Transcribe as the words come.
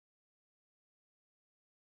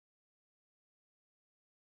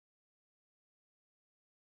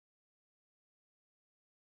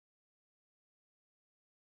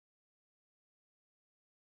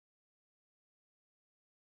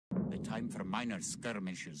The time for minor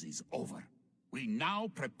skirmishes is over. We now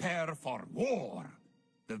prepare for war.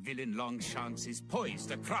 The villain Longshanks is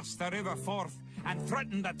poised across the River Forth and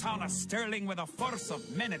threatened the town of Stirling with a force of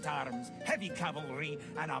men-at-arms, heavy cavalry,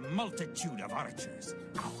 and a multitude of archers.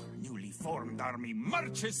 Our newly formed army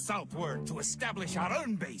marches southward to establish our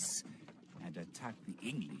own base and attack the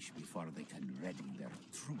English before they can ready their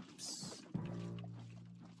troops.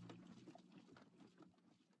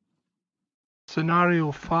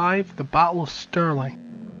 Scenario 5, the Battle of Stirling.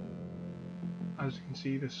 As you can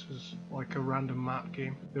see, this is like a random map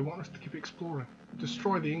game. They want us to keep exploring.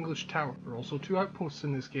 Destroy the English tower. There are also 2 outposts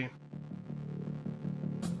in this game.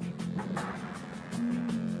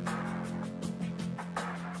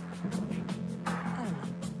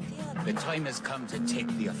 The time has come to take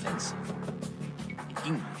the offensive. The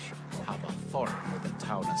English have a fort near the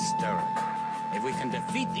town of Stirling. If we can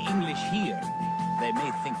defeat the English here, they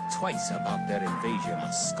may think twice about their invasion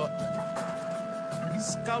of Scotland.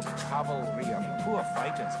 Scout cavalry are poor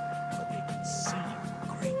fighters, but they can see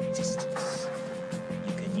a great distance.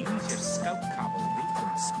 You can use your scout cavalry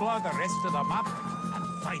to explore the rest of the map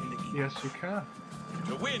and find the English. Yes, you can.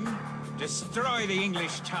 To win, destroy the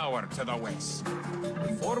English tower to the west.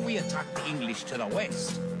 Before we attack the English to the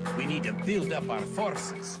west, we need to build up our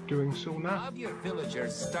forces. Doing so now. Have your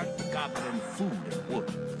villagers start gathering food and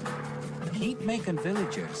wood. Keep making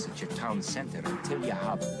villagers at your town center until you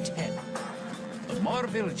have 10. The more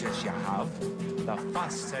villagers you have, the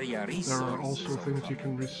faster your resources. There are also things you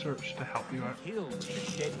can research to help you out. Hill to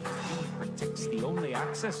the dead tree protects the only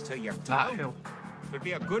access to your That town. hill. It would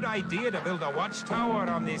be a good idea to build a watchtower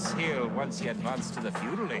on this hill once you advance to the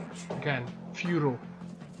feudal age. Again, feudal.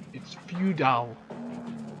 It's feudal.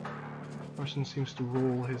 Person seems to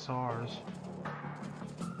roll his R's.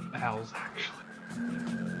 L's, actually.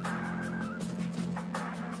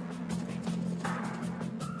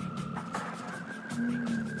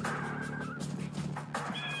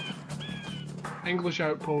 English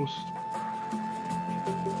outpost.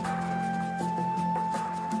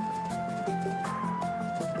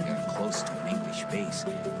 You're close to an English base.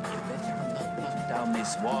 You better not knock down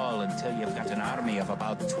this wall until you've got an army of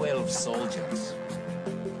about 12 soldiers.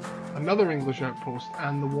 Another English outpost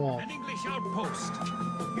and the wall. An English outpost!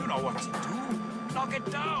 You know what to do! Knock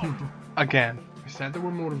it down! Again. I said there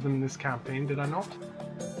were more of them in this campaign, did I not?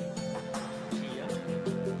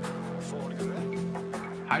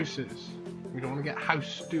 Houses. We don't want to get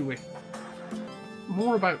house, do we?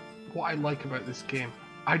 More about what I like about this game.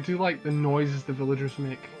 I do like the noises the villagers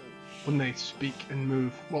make when they speak and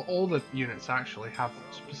move. Well, all the units actually have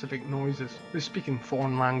specific noises. They speak in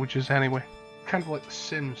foreign languages anyway. Kind of like The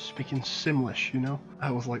Sims speaking Simlish, you know?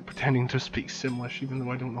 I was like pretending to speak Simlish even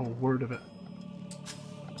though I don't know a word of it.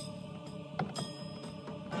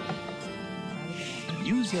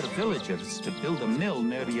 Use your villagers to build a mill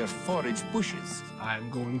near your forage bushes. I'm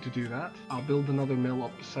going to do that. I'll build another mill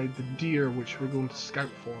up beside the deer, which we're going to scout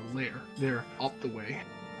for later. They're up the way.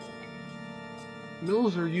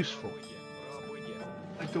 Mills are useful.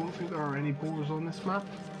 I don't think there are any boars on this map.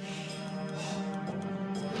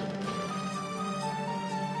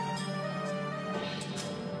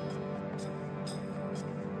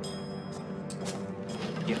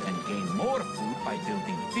 You can gain more food by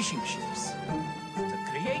building fishing ships. To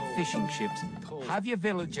create fishing ships, have your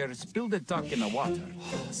villagers build a dock in the water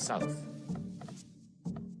to the south.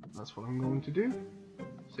 That's what I'm going to do.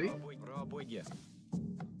 See?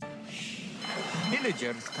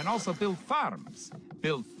 Villagers can also build farms.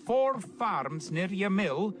 Build 4 farms near your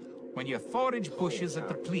mill when your forage bushes are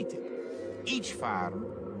depleted. Each farm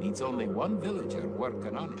needs only 1 villager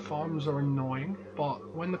working on it. Farms are annoying,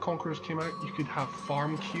 but when the Conquerors came out, you could have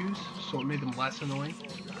farm queues, so it made them less annoying.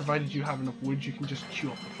 Provided you have enough wood, you can just queue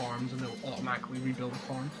up the farms and they'll automatically rebuild the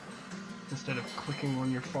farms, instead of clicking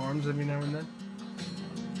on your farms every now and then.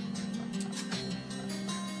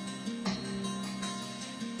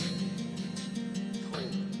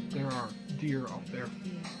 There are deer up there.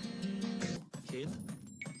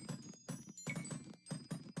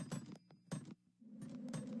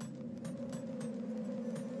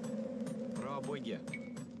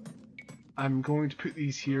 I'm going to put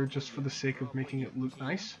these here just for the sake of making it look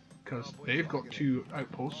nice, because they've got 2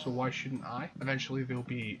 outposts, so why shouldn't I? Eventually there'll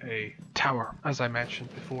be a tower, as I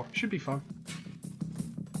mentioned before. Should be fun.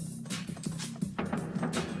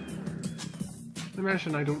 I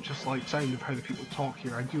mentioned I don't just like the sound of how the people talk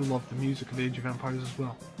here, I do love the music of Age of Empires as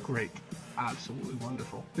well. Great. Absolutely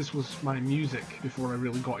wonderful. This was my music before I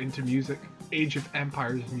really got into music. Age of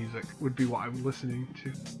Empires music would be what I'm listening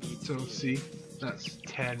to. So see, that's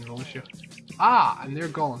 10 militia. Ah, and they're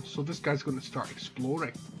gone, so this guy's going to start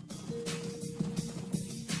exploring.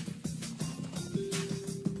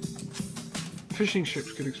 fishing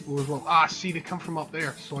ships could explore as well. Ah, see, they come from up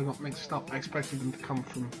there, so I got mixed up. I expected them to come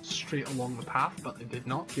from straight along the path, but they did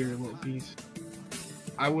not. Here, little bees.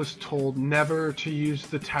 I was told never to use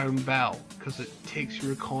the town bell, because it takes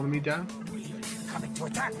your economy down. Coming to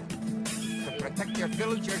attack. To protect your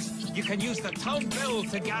villagers, you can use the town bell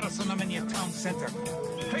to garrison them in your town center.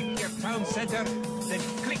 Click your town center, then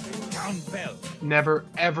click town bell. Never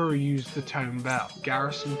ever use the town bell.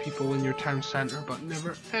 Garrison people in your town center, but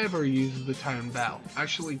never ever use the town bell.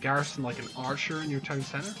 Actually garrison like an archer in your town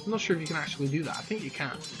center. I'm not sure if you can actually do that. I think you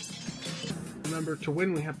can. Remember, to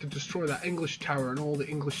win we have to destroy that English tower and all the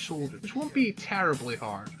English soldiers, which won't be terribly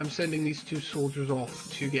hard. I'm sending these 2 soldiers off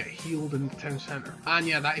to get healed in the town center. And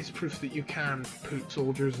yeah, that is proof that you can put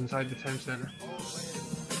soldiers inside the town center.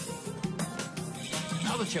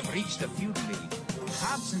 Now that you've reached the feud league,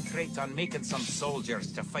 concentrate on making some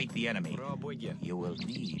soldiers to fight the enemy. You will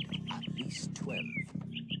need at least 12.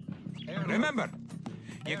 Remember,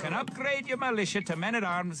 you can upgrade your militia to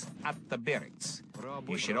men-at-arms at the barracks.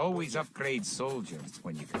 You should always upgrade soldiers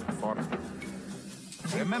when you can afford it.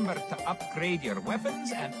 Remember to upgrade your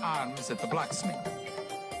weapons and arms at the blacksmith.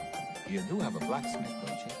 You do have a blacksmith,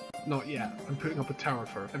 don't you? Not yet. I'm putting up a tower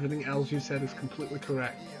first. Everything else you said is completely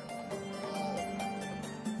correct.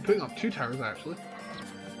 I'm putting up 2 towers, actually.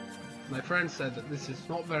 My friend said that this is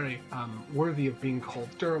not very worthy of being called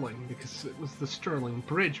Sterling, because it was the Sterling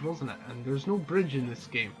Bridge, wasn't it? And there's no bridge in this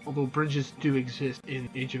game, although bridges do exist in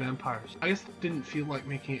Age of Empires. I guess it didn't feel like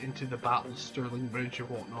making it into the Battle of Sterling Bridge or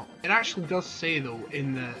whatnot. It actually does say, though,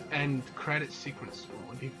 in the end credits sequence,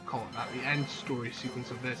 well, if you could call it that, the end story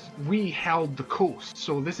sequence of this, we held the coast.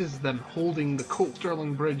 So this is them holding the coast.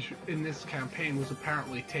 Sterling Bridge in this campaign was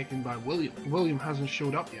apparently taken by William. William hasn't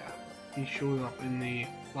showed up yet. He showed up in the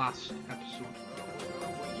last episode.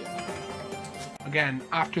 Again,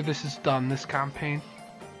 after this is done, this campaign,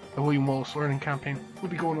 the William Wallace learning campaign,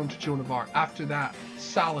 we'll be going on to Joan of Arc. After that,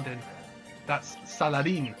 Saladin. That's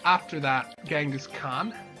Saladin. After that, Genghis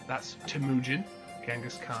Khan. That's Temujin.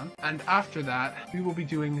 Genghis Khan. And after that, we will be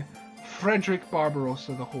doing Frederick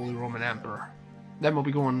Barbarossa, the Holy Roman Emperor. Then we'll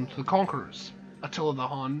be going to the Conquerors. Attila the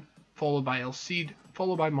Hun, followed by El Cid,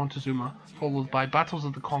 followed by Montezuma, followed by Battles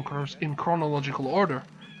of the Conquerors in chronological order.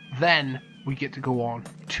 Then we get to go on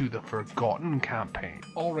to the Forgotten campaign.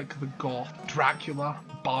 Ulrich the Goth, Dracula,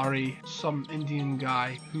 Bari, some Indian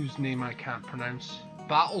guy whose name I can't pronounce.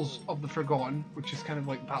 Battles of the Forgotten, which is kind of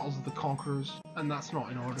like Battles of the Conquerors, and that's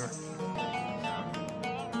not in order.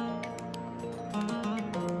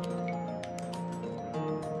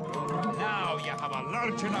 Now you have a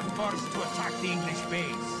large enough force to attack the English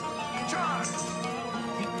base. Charge!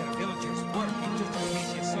 Keep your villagers working just in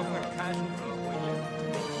case you suffer casualties.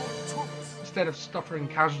 Instead of suffering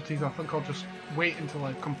casualties, I think I'll just wait until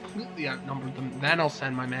I've completely outnumbered them, then I'll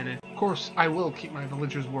send my men in. Of course, I will keep my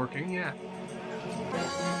villagers working, yeah.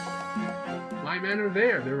 My men are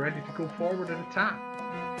there, they're ready to go forward and attack.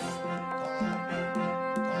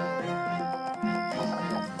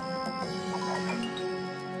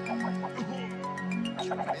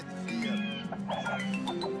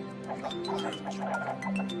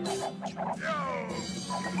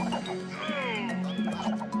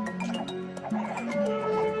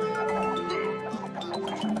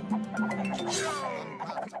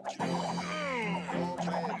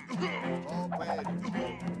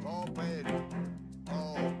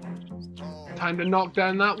 Time to knock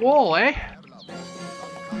down that wall, eh?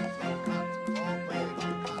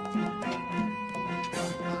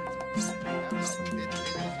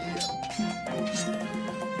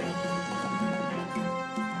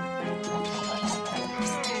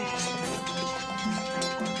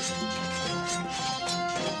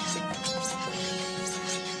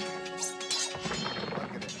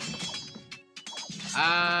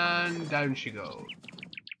 And down she goes.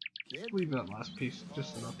 Leave that last piece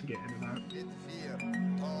just enough to get in and out.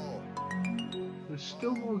 There's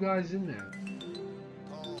still more guys in there.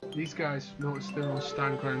 These guys, notice they're on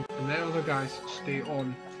stand ground, and the other guys stay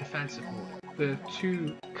on defensive mode. The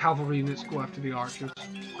 2 cavalry units go after the archers.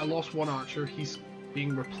 I lost 1 archer, he's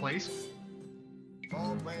being replaced.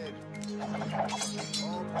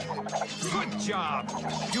 Good job!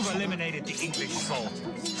 You've eliminated the English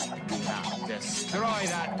soldiers. Now destroy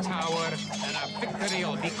that tower and our victory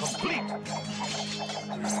will be complete.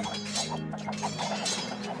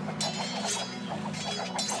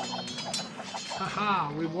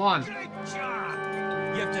 Haha, we won! Great job!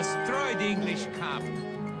 You've destroyed the English camp.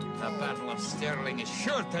 The Battle of Stirling is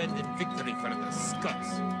sure to end in victory for the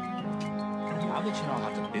Scots. Now that you know how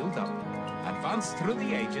to build up, Advance through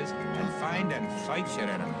the ages and find and fight your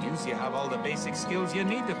enemies. You have all the basic skills you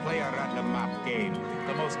need to play a random map game.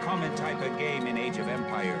 The most common type of game in Age of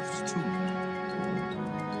Empires 2.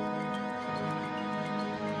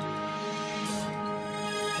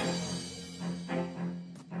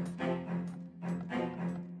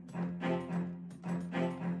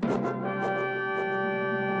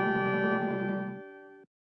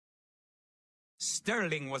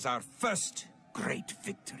 Stirling was our first great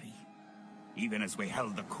victory. Even as we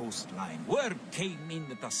held the coastline, word came in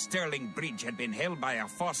that the Stirling Bridge had been held by a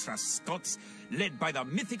force of Scots led by the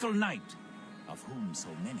mythical knight, of whom so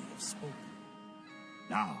many have spoken.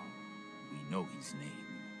 Now, we know his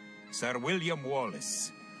name. Sir William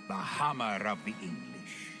Wallace, the Hammer of the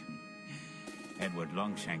English. Edward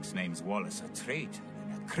Longshanks names Wallace a traitor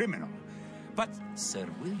and a criminal, but Sir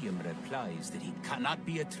William replies that he cannot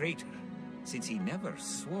be a traitor, since he never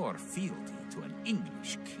swore fealty to an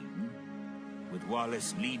English king. With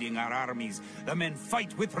Wallace leading our armies, the men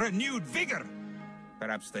fight with renewed vigor.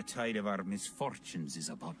 Perhaps the tide of our misfortunes is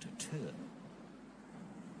about to turn.